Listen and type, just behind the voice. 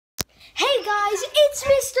Hey guys, it's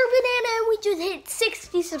Mr. Banana, and we just hit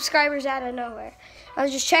 60 subscribers out of nowhere. I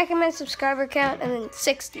was just checking my subscriber count, and then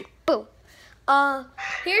 60. Boom.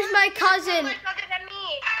 Here's my cousin.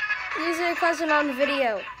 Here's my cousin on the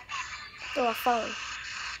video. Through a phone.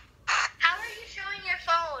 How are you showing your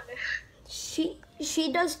phone?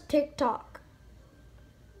 She does TikTok.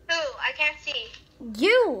 Who? I can't see.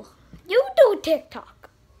 You do TikTok.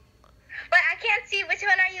 But I can't see. Which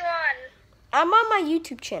one are you on? I'm on my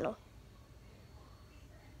YouTube channel.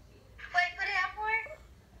 Wait, put it up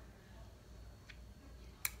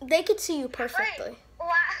more? They could see you perfectly. Wait,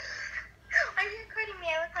 why are you recording me?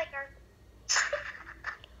 I look like a...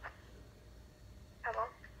 Hello?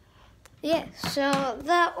 Yeah, so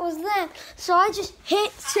that was that. So I just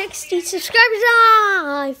hit 60 subscribers.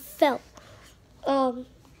 I fell.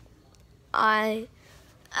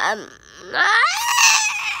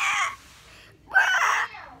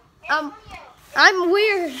 I'm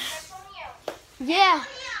weird. Yeah.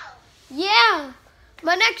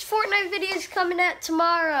 My next Fortnite video is coming out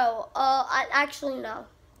tomorrow. Actually no,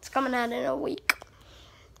 it's coming out in a week.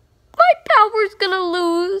 My power's gonna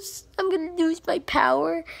lose. I'm gonna lose my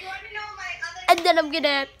power, You want to know my other... and then I'm gonna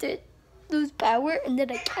have to lose power, and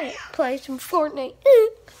then I can't play some Fortnite.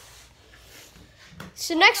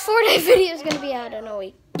 So next Fortnite video is gonna be out in a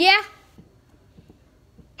week. Yeah.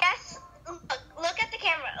 Yes. Look at the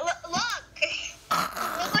camera. Look.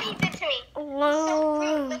 Look what he did to me. So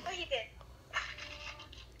rude. Look what he did.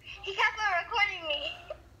 He kept on recording me.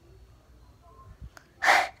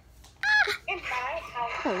 In my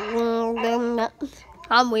house.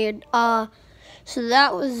 I'm weird. So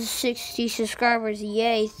that was 60 subscribers.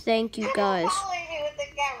 Yay! Thank you guys. Following me with the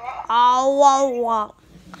camera. Oh.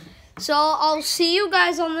 So I'll see you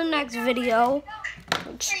guys on the next video.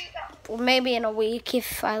 There you go. Or maybe in a week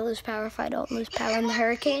if I lose power. If I don't lose power in the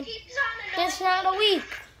hurricane. It's not a week.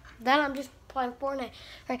 Then I'm just playing Fortnite.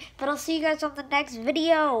 All right, but I'll see you guys on the next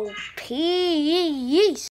video. Peace.